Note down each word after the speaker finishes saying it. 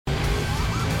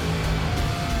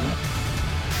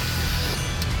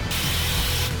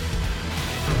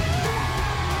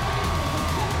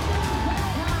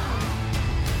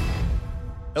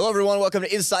Hello, everyone. Welcome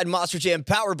to Inside Monster Jam,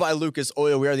 powered by Lucas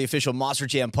Oil. We are the official Monster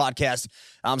Jam podcast.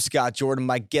 I'm Scott Jordan.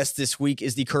 My guest this week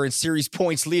is the current series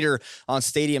points leader on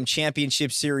Stadium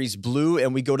Championship Series Blue,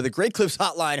 and we go to the Great Clips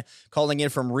hotline, calling in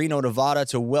from Reno, Nevada,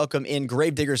 to welcome in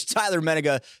Gravediggers Tyler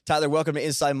Menninga. Tyler, welcome to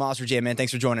Inside Monster Jam, man.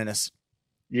 Thanks for joining us.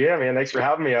 Yeah, man. Thanks for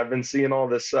having me. I've been seeing all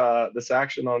this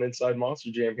action on Inside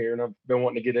Monster Jam here, and I've been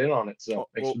wanting to get in on it. So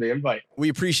thanks for the invite. We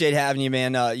appreciate having you,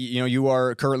 man. You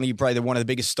are currently probably one of the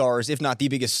biggest stars, if not the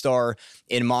biggest star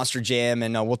in Monster Jam,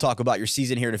 and we'll talk about your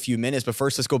season here in a few minutes. But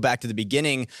first, let's go back to the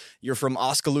beginning. You're from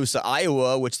Oskaloosa,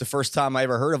 Iowa, which the first time I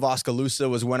ever heard of Oskaloosa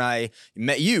was when I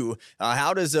met you.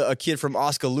 How does a kid from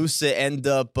Oskaloosa end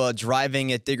up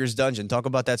driving at Digger's Dungeon? Talk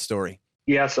about that story.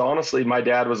 Yeah, so honestly, my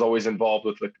dad was always involved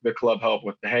with the club help,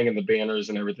 with the hanging the banners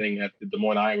and everything at the Des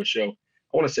Moines, Iowa show.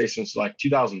 I want to say since like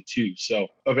 2002. So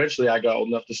eventually I got old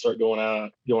enough to start going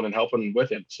and helping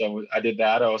with him. So I did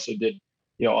that. I also did,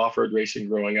 off-road racing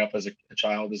growing up as a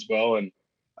child as well. And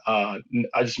I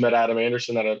just met Adam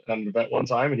Anderson at an event one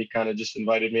time, and he kind of just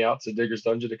invited me out to Digger's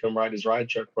Dungeon to come ride his ride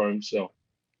truck for him. So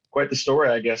quite the story,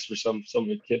 I guess, for some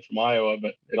kid from Iowa,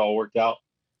 but it all worked out.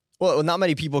 Well, not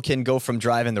many people can go from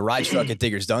driving the ride truck at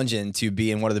Digger's Dungeon to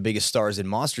being one of the biggest stars in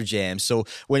Monster Jam. So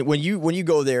when you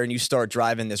go there and you start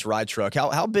driving this ride truck,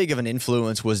 how big of an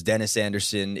influence was Dennis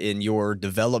Anderson in your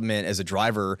development as a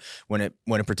driver when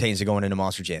it pertains to going into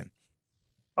Monster Jam?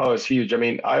 Oh, it's huge. I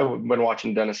mean, I've been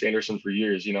watching Dennis Anderson for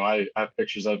years. I have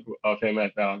pictures of him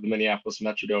at the Minneapolis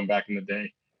Metrodome back in the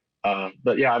day.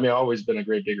 But yeah, I mean, I've always been a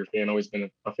great Digger fan, always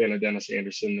been a fan of Dennis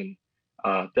Anderson,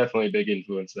 and definitely a big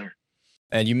influence there.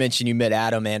 And you mentioned you met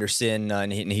Adam Anderson,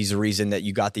 and he's the reason that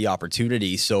you got the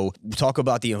opportunity. So talk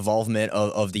about the involvement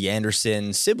of the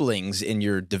Anderson siblings in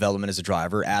your development as a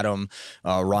driver. Adam,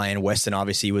 Ryan, Weston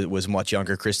obviously was much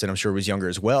younger. Kristen, I'm sure, was younger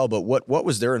as well. But what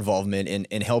was their involvement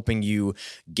in helping you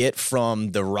get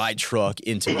from the ride truck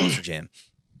into Monster Jam?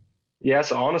 Yeah,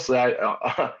 so honestly,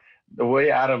 the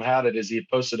way Adam had it is he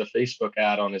posted a Facebook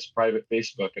ad on his private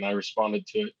Facebook, and I responded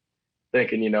to it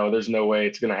thinking, there's no way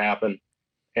it's going to happen.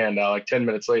 And like 10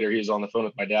 minutes later, he was on the phone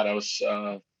with my dad. I was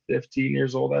 15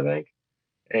 years old, I think.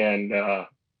 And now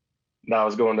I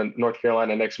was going to North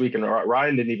Carolina next week. And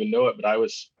Ryan didn't even know it, but I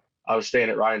was staying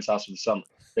at Ryan's house for the summer.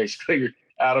 Basically,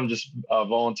 Adam just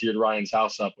volunteered Ryan's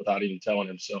house up without even telling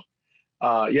him. So,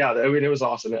 yeah, I mean, it was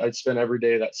awesome. I'd spend every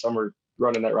day that summer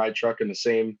running that ride truck in the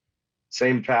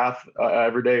same path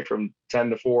every day from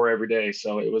 10 to 4 every day.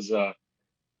 So it was, I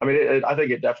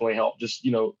think it definitely helped. Just,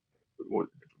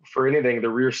 for anything, the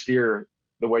rear steer,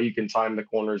 the way you can time the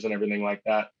corners and everything like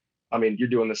that. I mean, you're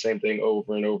doing the same thing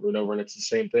over and over and over, and it's the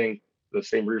same thing, the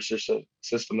same rear system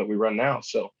that we run now.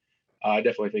 So I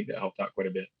definitely think that helped out quite a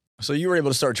bit. So you were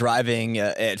able to start driving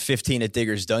at 15 at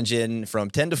Digger's Dungeon from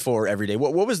 10 to 4 every day.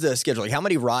 What was the schedule? Like, how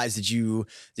many rides did you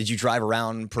drive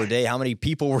around per day? How many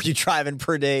people were you driving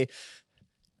per day?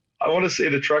 I want to say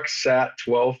the truck sat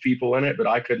 12 people in it, but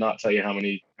I could not tell you how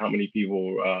many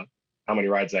people, how many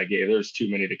rides I gave. There's too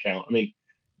many to count. I mean,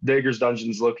 Digger's Dungeon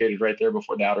is located right there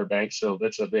before the Outer Banks, so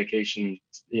that's a vacation,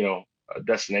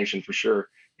 destination for sure.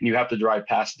 And you have to drive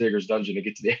past Digger's Dungeon to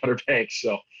get to the Outer Banks.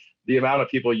 So the amount of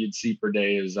people you'd see per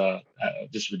day is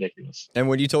just ridiculous. And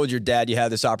when you told your dad you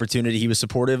had this opportunity, he was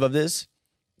supportive of this?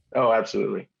 Oh,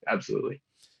 absolutely. Absolutely.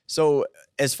 So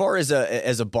as far as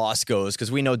a boss goes, because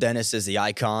we know Dennis is the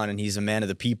icon and he's a man of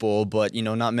the people, but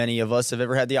not many of us have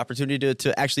ever had the opportunity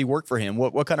to actually work for him.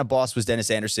 What kind of boss was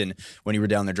Dennis Anderson when you were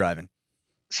down there driving?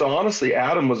 So honestly,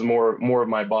 Adam was more of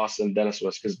my boss than Dennis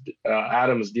was, because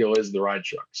Adam's deal is the ride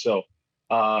truck. So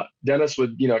Dennis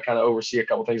would kind of oversee a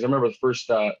couple things. I remember the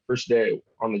first day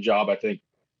on the job, I think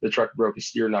the truck broke a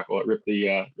steer knuckle. It ripped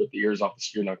the ears off the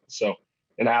steer knuckle. So,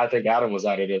 and I think Adam was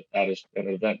at an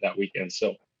event that weekend.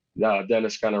 So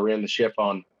Dennis kind of ran the ship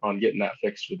on getting that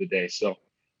fixed for the day. So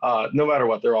no matter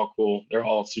what, they're all cool. They're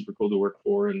all super cool to work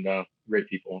for, and great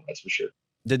people, that's for sure.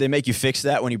 Did they make you fix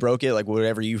that when you broke it? Like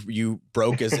whatever you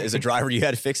broke as a driver, you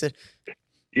had to fix it?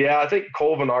 Yeah, I think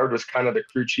Cole Vennard was kind of the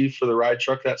crew chief for the ride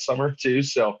truck that summer too.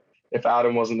 So if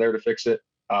Adam wasn't there to fix it,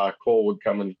 Cole would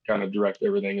come and kind of direct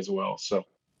everything as well. So.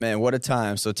 Man, what a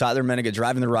time. So Tyler Menninga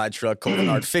driving the ride truck, Cole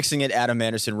Vennard fixing it, Adam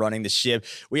Anderson running the ship.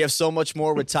 We have so much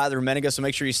more with Tyler Menninga, so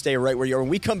make sure you stay right where you are. When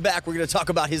we come back, we're going to talk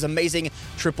about his amazing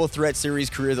Triple Threat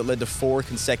Series career that led to 4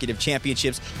 consecutive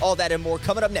championships. All that and more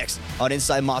coming up next on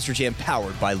Inside Monster Jam,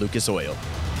 powered by Lucas Oil.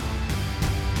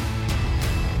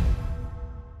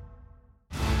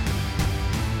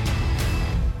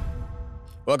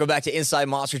 Welcome back to Inside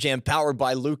Monster Jam, powered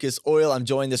by Lucas Oil. I'm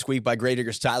joined this week by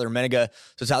Gravedigger's Tyler Menninga.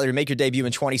 So, Tyler, you make your debut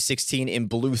in 2016 in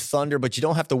Blue Thunder, but you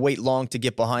don't have to wait long to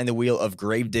get behind the wheel of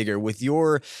Gravedigger. With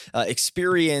your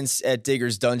experience at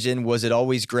Digger's Dungeon, was it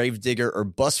always Gravedigger or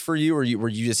bust for you, or were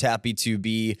you just happy to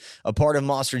be a part of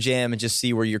Monster Jam and just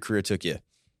see where your career took you?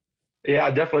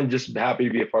 Yeah, definitely just happy to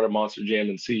be a part of Monster Jam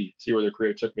and see where their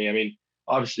career took me. I mean,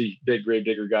 obviously, big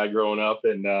Gravedigger guy growing up,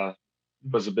 and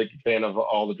was a big fan of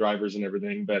all the drivers and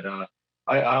everything. But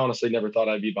I honestly never thought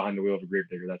I'd be behind the wheel of a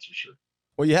Gravedigger, that's for sure.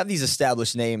 Well, you have these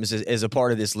established names as a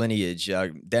part of this lineage.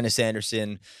 Dennis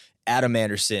Anderson, Adam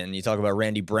Anderson. You talk about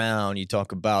Randy Brown. You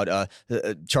talk about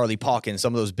Charlie Pauken,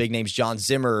 some of those big names, John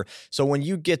Zimmer. So when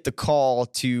you get the call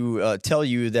to tell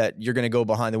you that you're going to go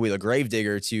behind the wheel of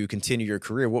Gravedigger to continue your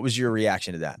career, what was your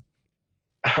reaction to that?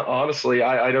 Honestly,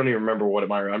 I don't even remember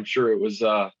what I'm sure it was,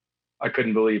 I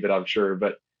couldn't believe it, I'm sure.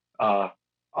 But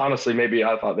honestly, maybe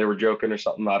I thought they were joking or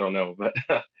something. I don't know. But,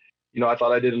 I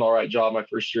thought I did an all right job my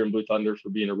first year in Blue Thunder for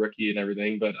being a rookie and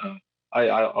everything. But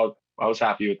I was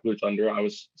happy with Blue Thunder. I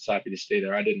was happy to stay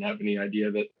there. I didn't have any idea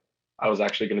that I was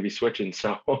actually going to be switching.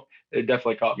 So it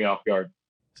definitely caught me off guard.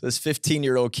 So this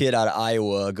 15-year-old kid out of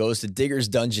Iowa goes to Digger's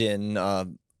Dungeon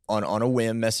on a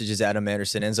whim, messages Adam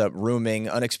Anderson, ends up rooming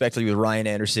unexpectedly with Ryan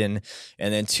Anderson,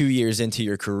 and then 2 years into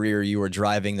your career, you are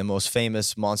driving the most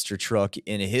famous monster truck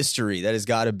in history. That has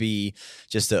got to be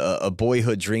just a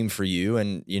boyhood dream for you.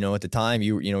 And at the time,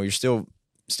 you're still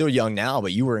young now,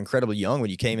 but you were incredibly young when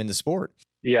you came into sport.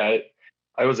 Yeah,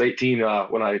 I was 18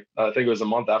 when I think it was a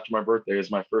month after my birthday. It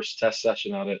was my first test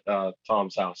session out at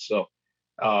Tom's house. So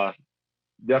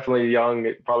definitely young,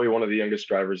 probably one of the youngest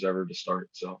drivers ever to start.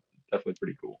 So definitely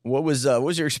pretty cool. What was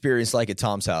your experience like at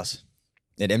Tom's house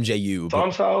at MJU?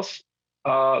 Tom's house,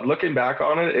 looking back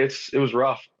on it, it was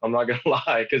rough. I'm not gonna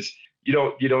lie, because you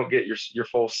don't get your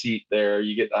full seat there.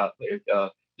 You get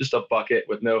just a bucket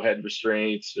with no head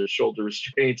restraints or shoulder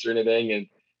restraints or anything. And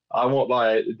I won't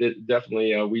lie, it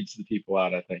definitely weeds the people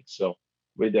out, I think. So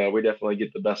we definitely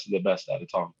get the best of the best out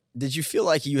of Tom. Did you feel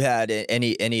like you had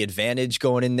any advantage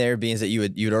going in there, being that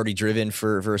you'd already driven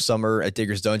for a summer at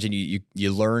Digger's Dungeon?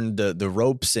 You learned the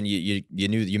ropes, and you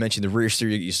knew, you mentioned the rear steer.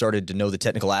 You started to know the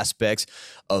technical aspects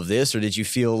of this, or did you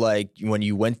feel like when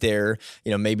you went there,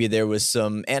 maybe there was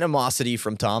some animosity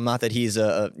from Tom? Not that he's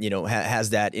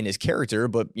has that in his character,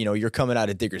 but you're coming out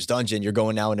of Digger's Dungeon, you're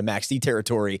going now into Max D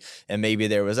territory, and maybe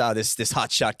there was this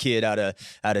hotshot kid out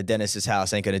of Dennis's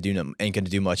house ain't gonna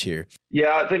do much here.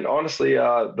 Yeah, I think honestly,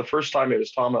 the first time it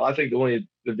was Tom, I think the only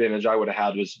advantage I would have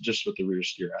had was just with the rear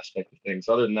steer aspect of things.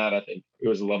 Other than that, I think it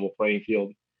was a level playing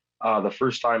field. The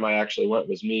first time I actually went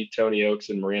was me, Tony Oaks,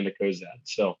 and Miranda Kozad.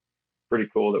 So pretty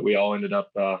cool that we all ended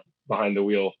up behind the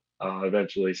wheel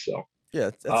eventually. So yeah,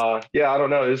 I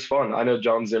don't know. It was fun. I know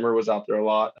John Zimmer was out there a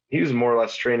lot. He was more or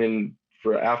less training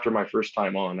for after my first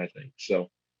time on, I think. So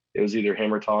it was either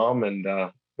him or Tom, and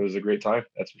it was a great time.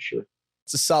 That's for sure.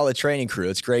 It's a solid training crew.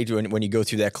 It's great when you go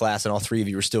through that class and all three of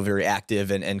you are still very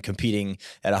active and competing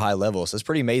at a high level. So it's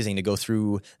pretty amazing to go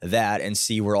through that and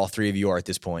see where all three of you are at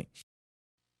this point.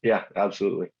 Yeah,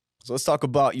 absolutely. So let's talk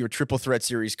about your Triple Threat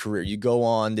Series career. You go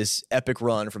on this epic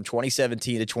run from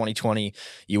 2017 to 2020.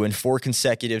 You win 4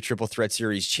 consecutive Triple Threat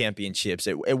Series championships.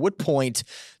 At what point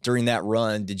during that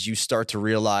run did you start to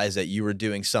realize that you were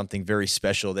doing something very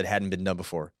special that hadn't been done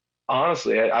before?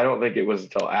 Honestly, I don't think it was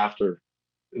until after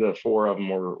the 4 of them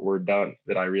were done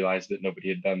that I realized that nobody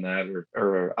had done that,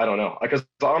 or I don't know. Because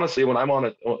honestly, when I'm on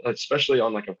it, especially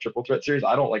on like a Triple Threat Series,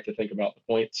 I don't like to think about the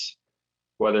points,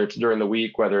 whether it's during the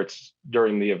week, whether it's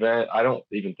during the event. I don't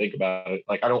even think about it.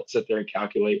 Like, I don't sit there and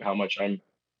calculate how much I'm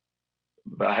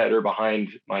ahead or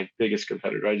behind my biggest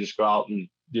competitor. I just go out and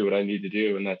do what I need to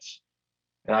do. And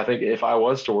I think if I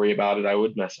was to worry about it, I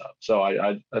would mess up.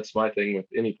 So that's my thing with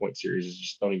any point series, is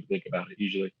just don't even think about it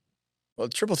usually. Well,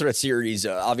 Triple Threat Series,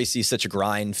 obviously such a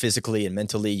grind physically and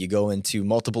mentally. You go into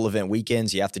multiple event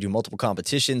weekends. You have to do multiple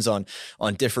competitions on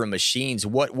different machines.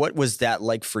 What was that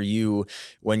like for you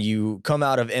when you come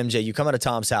out of MJ, you come out of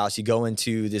Tom's house, you go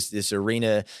into this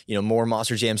arena, more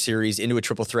Monster Jam series, into a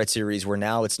Triple Threat Series where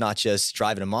now it's not just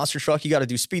driving a monster truck. You got to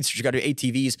do speedsters, you got to do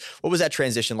ATVs. What was that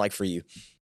transition like for you?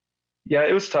 Yeah,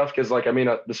 it was tough because,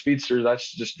 the speedster,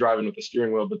 that's just driving with the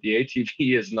steering wheel, but the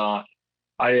ATV is not.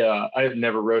 I have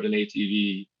never rode an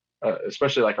ATV,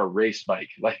 especially like a race bike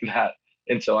like that,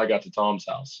 until I got to Tom's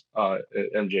house at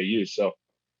MJU. So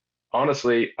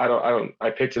honestly,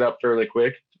 I picked it up fairly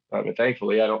quick.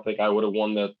 Thankfully, I don't think I would have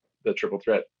won the triple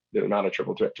threat, the amount of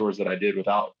triple threat tours that I did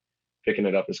without picking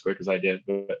it up as quick as I did.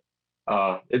 But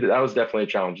that was definitely a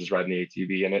challenge, just riding the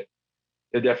ATV, and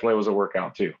it definitely was a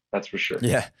workout too. That's for sure.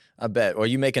 Yeah, I bet. Well,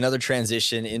 you make another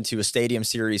transition into a stadium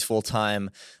series full time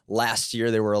last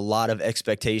year. There were a lot of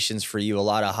expectations for you, a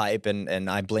lot of hype, and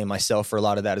I blame myself for a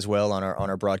lot of that as well on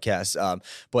our broadcast.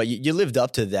 But you lived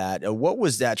up to that. What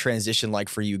was that transition like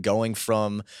for you, going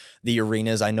from the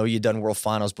arenas? I know you've done World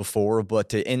Finals before,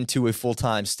 but into a full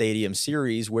time stadium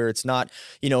series where it's not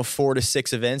 4 to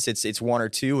 6 events, it's 1 or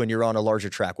 2, and you're on a larger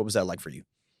track. What was that like for you?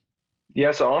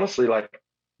 Yeah. So honestly, like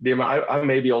I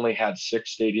maybe only had 6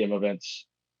 stadium events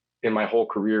in my whole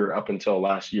career up until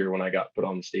last year when I got put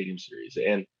on the stadium series.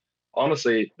 And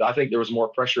honestly, I think there was more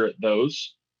pressure at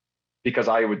those because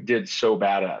did so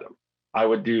bad at them. I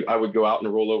would go out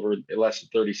and roll over in less than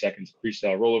 30 seconds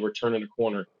freestyle, roll over, turn in a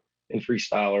corner in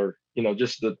freestyle, or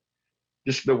just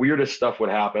the weirdest stuff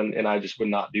would happen, and I just would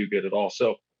not do good at all.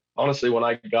 So honestly, when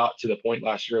I got to the point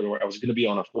last year where I was going to be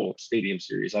on a full stadium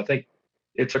series, I think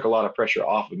it took a lot of pressure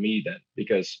off of me then,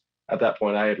 because at that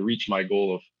point I had reached my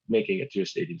goal of making it to a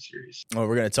stadium series. Well,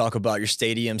 we're going to talk about your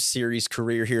stadium series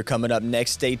career here coming up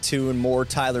next. Stay tuned. More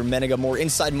Tyler Menninga, more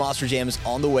Inside Monster Jams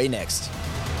on the way next.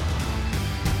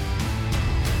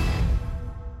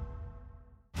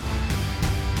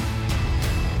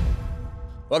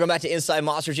 Welcome back to Inside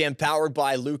Monster Jam, powered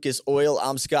by Lucas Oil.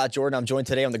 I'm Scott Jordan. I'm joined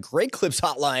today on the Great Clips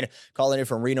Hotline, calling in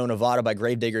from Reno, Nevada, by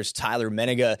Gravediggers Tyler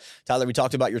Menninga. Tyler, we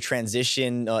talked about your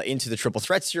transition into the Triple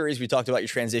Threat Series. We talked about your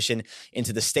transition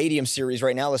into the Stadium Series.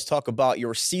 Right now, let's talk about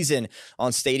your season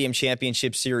on Stadium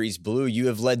Championship Series Blue. You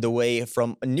have led the way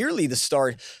from nearly the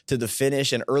start to the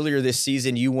finish, and earlier this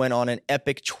season, you went on an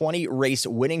epic 20-race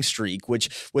winning streak,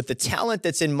 which, with the talent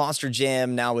that's in Monster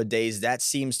Jam nowadays, that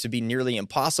seems to be nearly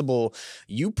impossible.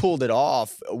 You pulled it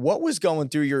off. What was going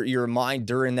through your mind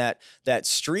during that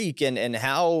streak, and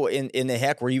how in the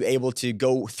heck were you able to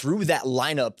go through that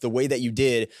lineup the way that you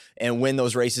did and win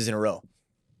those races in a row?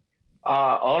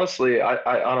 Honestly,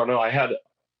 I don't know.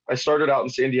 I started out in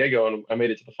San Diego and I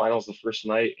made it to the finals the first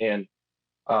night, and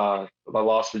I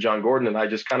lost to John Gordon, and I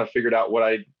just kind of figured out what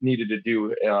I needed to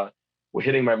do,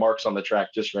 hitting my marks on the track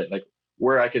just right, like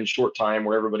where I can short time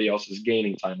where everybody else is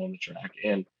gaining time on the track.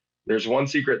 And there's one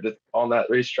secret that on that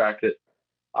racetrack that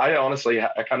I honestly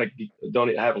I kind of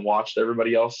haven't watched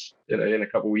everybody else in a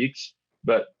couple weeks,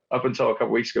 but up until a couple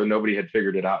weeks ago, nobody had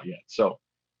figured it out yet. So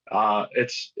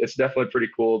it's definitely pretty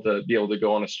cool to be able to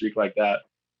go on a streak like that,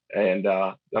 and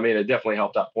I mean, it definitely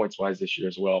helped out points wise this year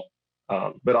as well.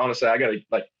 But honestly,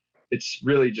 it's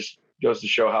really just goes to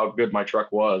show how good my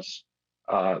truck was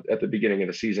at the beginning of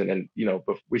the season, and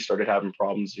we started having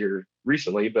problems here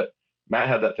recently, but Matt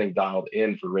had that thing dialed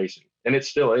in for racing, and it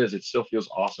still is. It still feels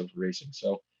awesome for racing.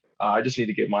 So I just need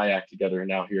to get my act together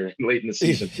now here late in the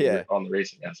season on the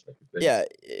racing aspect of things. Yeah,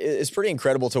 it's pretty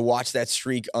incredible to watch that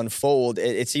streak unfold.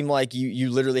 It seemed like you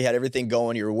literally had everything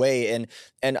going your way.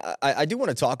 And I do want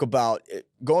to talk about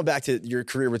going back to your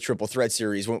career with Triple Threat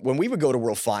Series. When we would go to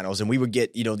World Finals and we would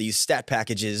get these stat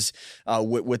packages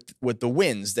with the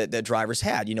wins that drivers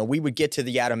had. We would get to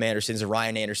the Adam Andersons and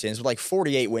Ryan Andersons with like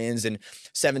 48 wins and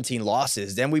 17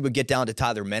 losses. Then we would get down to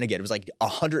Tyler Menninga. It was like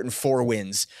 104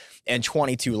 wins and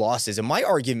 22 losses. And my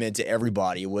argument to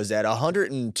everybody was that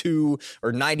 102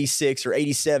 or 96 or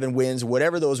 87 wins,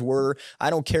 whatever those were,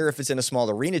 I don't care if it's in a small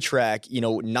arena track,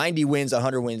 90 wins,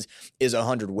 100 wins is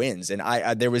 100 wins. And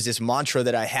I there was this mantra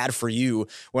that I had for you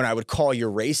when I would call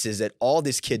your races, that all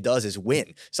this kid does is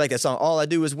win. It's like that song, all I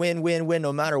do is win, win, win,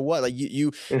 no matter what. Like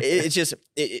it's just,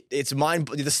 it's mind,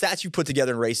 the stats you put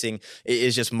together in racing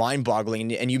is just mind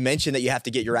boggling. And you mentioned that you have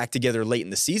to get your act together late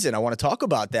in the season. I want to talk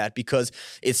about that because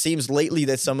it seems lately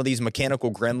that some of these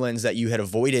mechanical gremlins that you had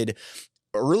avoided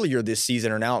earlier this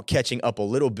season are now catching up a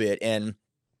little bit. And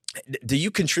do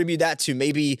you contribute that to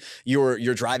maybe your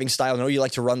driving style? I know you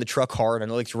like to run the truck hard. I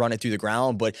know you like to run it through the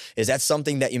ground, but is that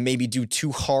something that you maybe do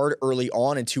too hard early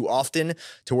on and too often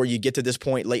to where you get to this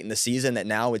point late in the season that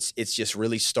now it's just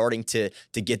really starting to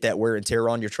get that wear and tear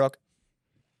on your truck?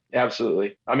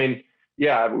 Absolutely. I mean,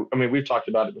 yeah, we've talked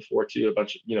about it before too, a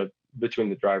bunch of, between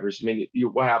the drivers. I mean,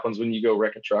 what happens when you go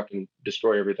wreck a truck and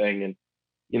destroy everything, and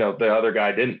the other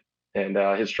guy didn't, and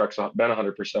his truck's been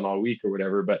 100% all week or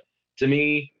whatever. But to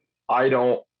me, I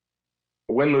don't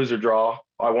win, lose, or draw.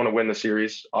 I want to win the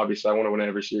series. Obviously, I want to win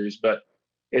every series, but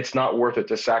it's not worth it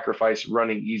to sacrifice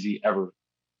running easy ever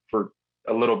for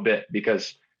a little bit,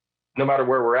 because no matter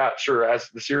where we're at, sure, as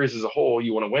the series as a whole,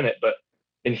 you want to win it. But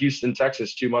in Houston,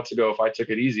 Texas, 2 months ago, if I took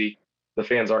it easy, the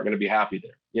fans aren't going to be happy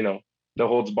there. No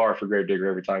holds bar for Gravedigger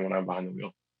every time when I'm behind the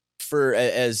wheel. For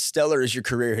as stellar as your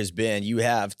career has been, you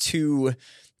have two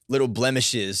little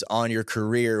blemishes on your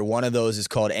career. One of those is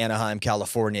called Anaheim,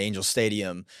 California, Angel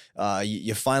Stadium.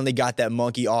 You finally got that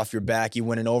monkey off your back. You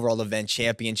win an overall event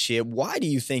championship. Why do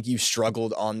you think you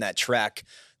struggled on that track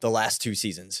the last 2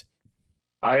 seasons?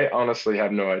 I honestly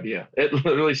have no idea. It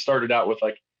literally started out with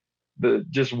like the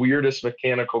just weirdest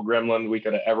mechanical gremlin we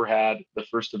could have ever had the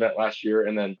first event last year.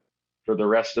 And then for the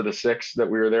rest of the 6 that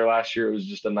we were there last year, it was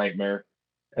just a nightmare.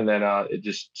 And then it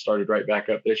just started right back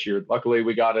up this year. Luckily,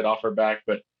 we got it off our back,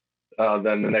 but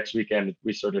then the next weekend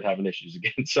we started having issues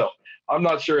again. So I'm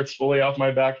not sure it's fully off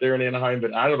my back there in Anaheim,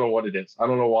 but I don't know what it is. I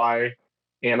don't know why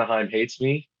Anaheim hates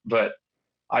me, but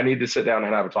I need to sit down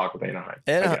and have a talk with Anaheim.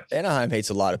 Anaheim hates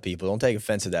a lot of people. Don't take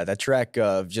offense to that. That track,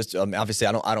 obviously,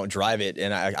 I don't drive it,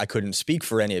 and I couldn't speak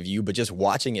for any of you. But just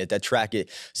watching it, that track, it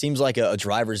seems like a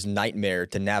driver's nightmare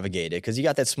to navigate it because you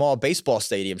got that small baseball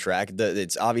stadium track.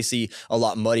 It's obviously a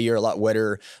lot muddier, a lot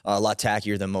wetter, a lot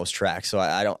tackier than most tracks. So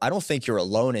I don't think you're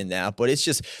alone in that. But it's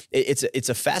just it's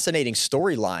a fascinating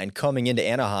storyline coming into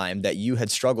Anaheim that you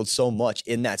had struggled so much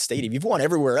in that stadium. You've won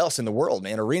everywhere else in the world,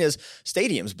 man, arenas,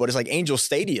 stadiums, but it's like Angel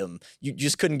Stadium. You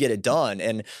just couldn't get it done.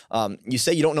 And you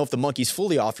say you don't know if the monkey's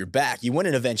fully off your back. You win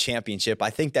an event championship.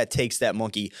 I think that takes that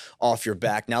monkey off your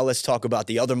back. Now let's talk about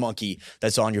the other monkey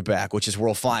that's on your back, which is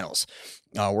World Finals.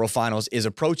 World Finals is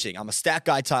approaching. I'm a stat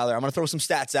guy, Tyler. I'm going to throw some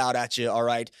stats out at you, all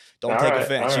right? Don't take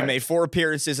offense. You made 4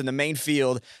 appearances in the main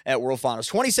field at World Finals.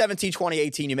 2017,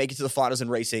 2018, you make it to the finals in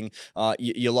racing.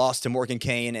 You lost to Morgan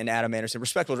Kane and Adam Anderson,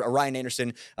 Ryan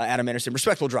Anderson, Adam Anderson,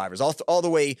 respectable drivers all the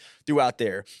way throughout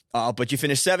there. But you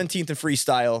finished 17th in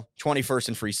freestyle, 21st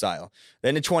in freestyle.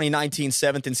 Then in 2019,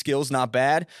 7th in skills, not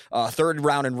bad. 3rd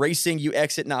round in racing, you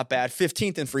exit, not bad.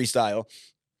 15th in freestyle.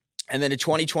 And then in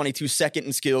 2022, 2nd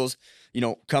in skills,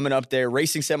 coming up there,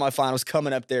 racing semifinals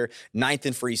coming up there, 9th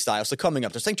in freestyle. So coming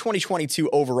up there, I think 2022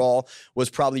 overall was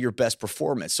probably your best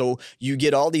performance. So you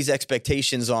get all these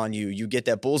expectations on you. You get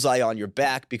that bullseye on your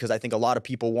back because I think a lot of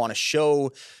people want to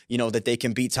show, that they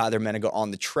can beat Tyler Menninga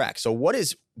on the track. So what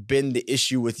has been the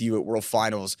issue with you at World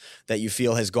Finals that you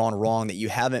feel has gone wrong, that you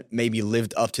haven't maybe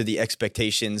lived up to the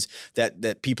expectations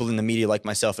that people in the media like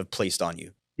myself have placed on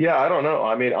you? Yeah, I don't know.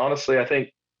 I mean, honestly, I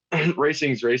think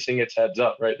racing's racing. It's heads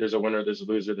up, right? There's a winner, there's a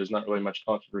loser. There's not really much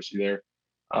controversy there.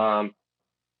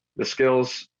 The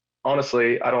skills,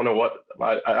 honestly, I don't know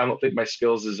I don't think my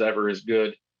skills is ever as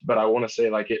good, but I want to say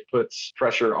like it puts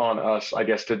pressure on us, I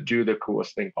guess, to do the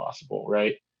coolest thing possible,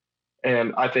 right?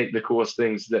 And I think the coolest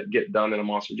things that get done in a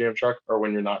Monster Jam truck are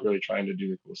when you're not really trying to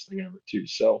do the coolest thing ever too.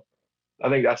 So I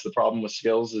think that's the problem with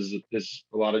skills is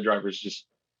a lot of drivers just,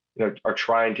 are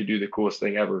trying to do the coolest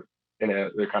thing ever and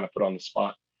they're kind of put on the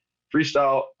spot.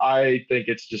 Freestyle, I think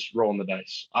it's just rolling the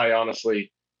dice.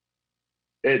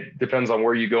 It depends on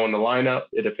where you go in the lineup.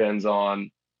 It depends on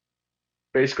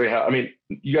basically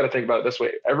you got to think about it this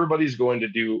way. Everybody's going to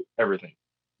do everything.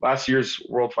 Last year's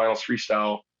World Finals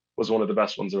freestyle was one of the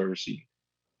best ones I've ever seen.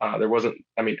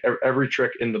 Every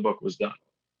trick in the book was done.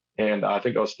 And I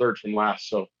think I was 3rd from last.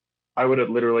 So I would have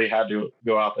literally had to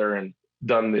go out there and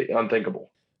done the unthinkable.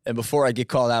 And before I get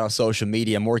called out on social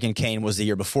media, Morgan Kane was the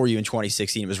year before you in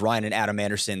 2016. It was Ryan and Adam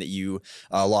Anderson that you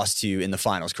lost to in the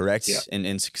finals, correct? Yeah.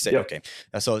 Yep. Okay.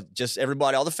 So just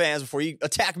everybody, all the fans, before you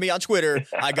attack me on Twitter,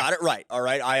 I got it right. All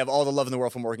right. I have all the love in the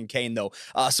world for Morgan Kane, though.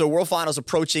 So World Finals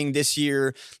approaching this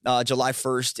year, July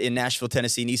 1st in Nashville,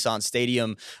 Tennessee, Nissan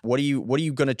Stadium. What are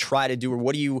you going to try to do, or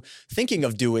what are you thinking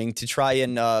of doing to try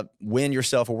and win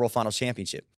yourself a World Finals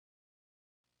championship?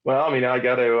 Well, I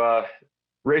got to.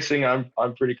 Racing,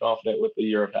 I'm pretty confident with the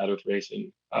year I've had with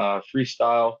racing.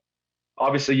 Freestyle,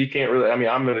 obviously you can't really.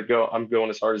 I'm going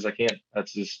as hard as I can.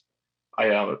 That's just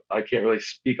I can't really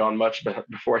speak on much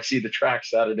before I see the track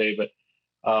Saturday. But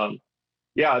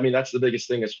that's the biggest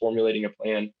thing is formulating a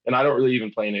plan. And I don't really even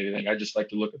plan anything. I just like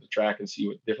to look at the track and see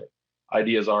what different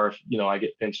ideas are. If I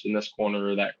get pinched in this corner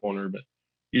or that corner, but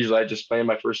usually I just plan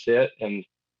my first hit and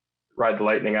ride the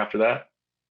lightning after that.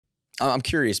 I'm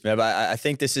curious, man. I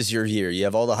think this is your year. You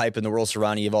have all the hype in the world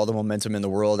surrounding you. You have all the momentum in the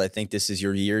world. I think this is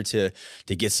your year to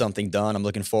get something done. I'm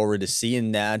looking forward to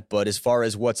seeing that. But as far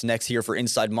as what's next here for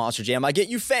Inside Monster Jam, I get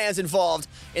you fans involved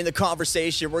in the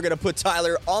conversation. We're going to put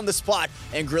Tyler on the spot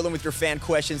and grill him with your fan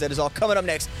questions. That is all coming up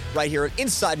next right here at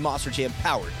Inside Monster Jam,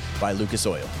 powered by Lucas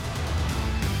Oil.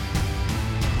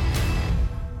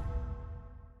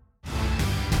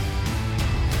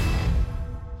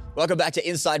 Welcome back to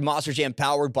Inside Monster Jam,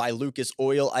 powered by Lucas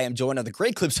Oil. I am joined on the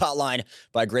Great Clips Hotline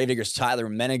by Gravedigger's Tyler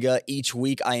Menninga. Each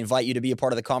week, I invite you to be a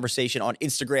part of the conversation on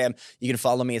Instagram. You can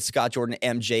follow me at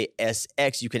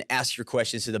ScottJordanMJSX. You can ask your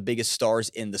questions to the biggest stars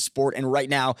in the sport. And right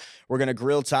now, we're going to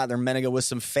grill Tyler Menninga with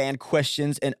some fan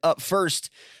questions. And up first,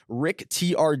 Rick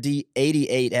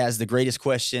TRD88 has the greatest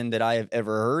question that I have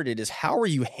ever heard. It is, how are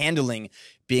you handling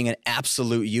being an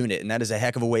absolute unit? And that is a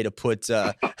heck of a way to put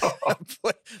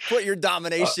put your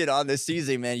domination on this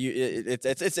season, man.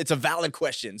 It's a valid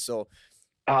question. So,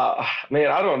 man,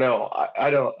 I don't know. I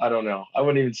don't know. I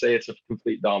wouldn't even say it's a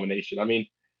complete domination. I mean,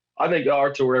 I think the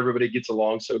art to where everybody gets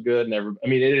along so good, and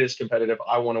it is competitive.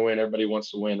 I want to win. Everybody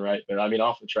wants to win, right? But I mean,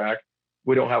 off the track,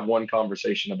 we don't have one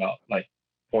conversation about like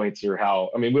points or how.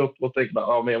 I mean, we'll think about,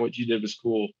 oh man, what you did was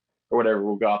cool or whatever.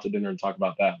 We'll go out to dinner and talk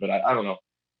about that. But I don't know.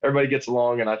 Everybody gets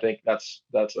along, and I think that's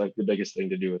like the biggest thing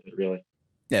to do with it, really.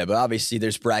 Yeah, but obviously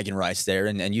there's bragging rights there,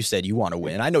 and you said you want to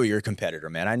win. I know you're a competitor,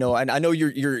 man. I know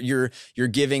you're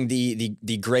giving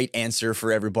the great answer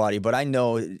for everybody, but I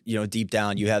know, deep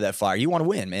down you have that fire. You want to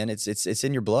win, man. It's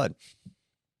in your blood.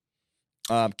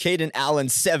 Caden Allen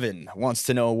 7 wants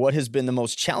to know, what has been the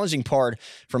most challenging part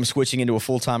from switching into a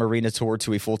full-time arena tour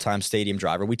to a full-time stadium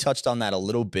driver? We touched on that a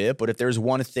little bit, but if there's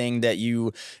one thing that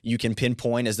you can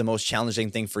pinpoint as the most challenging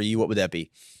thing for you, what would that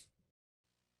be?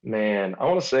 Man, I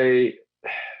want to say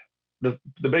the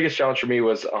biggest challenge for me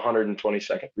was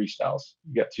 120-second freestyles.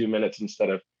 You got 2 minutes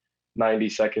instead of 90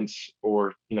 seconds,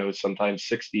 or sometimes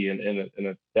 60 in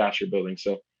a dasher building.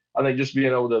 So I think just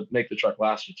being able to make the truck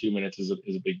last for 2 minutes is a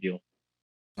big deal.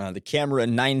 The camera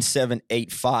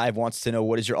 9785 wants to know,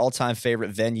 what is your all-time favorite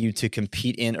venue to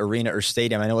compete in, arena or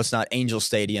stadium? I know it's not Angel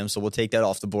Stadium, so we'll take that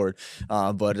off the board.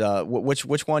 But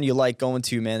which one you like going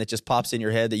to, man, that just pops in your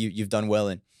head that you've done well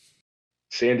in?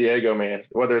 San Diego, man.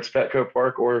 Whether it's Petco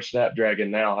Park or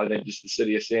Snapdragon now, I think just the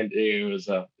city of San Diego is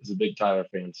a big Tyler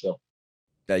fan. So.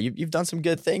 You've done some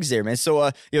good things there, man. So,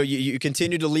 you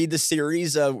continue to lead the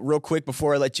series. Real quick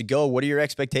before I let you go, what are your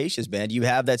expectations, man? Do you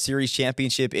have that series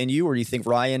championship in you, or do you think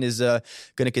Ryan is going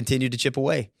to continue to chip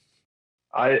away?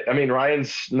 I mean,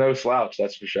 Ryan's no slouch,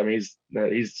 that's for sure. I mean,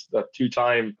 he's a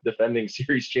 2-time defending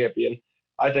series champion.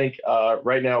 I think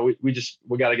right now we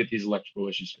got to get these electrical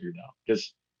issues figured out,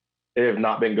 because they have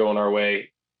not been going our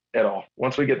way at all.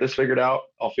 Once we get this figured out,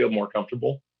 I'll feel more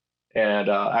comfortable. And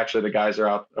actually, the guys are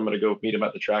out. I'm going to go meet them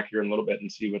at the track here in a little bit and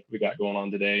see what we got going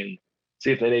on today, and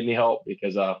see if they need any help,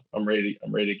 because I'm ready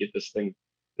to get this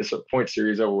point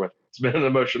series over with. It's been an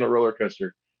emotional roller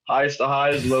coaster, highest to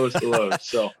highs, lowest to lows.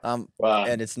 So,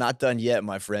 and it's not done yet,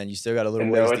 my friend. You still got a little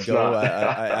ways to go.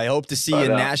 I hope to see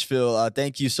you in Nashville.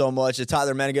 Thank you so much,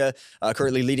 Tyler Menninga,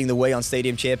 currently leading the way on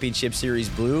Stadium Championship Series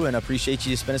Blue, and I appreciate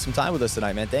you spending some time with us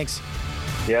tonight, man. Thanks.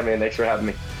 Yeah, man. Thanks for having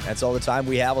me. That's all the time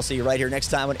we have. I'll see you right here next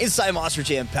time on Inside Monster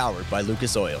Jam, powered by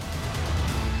Lucas Oil.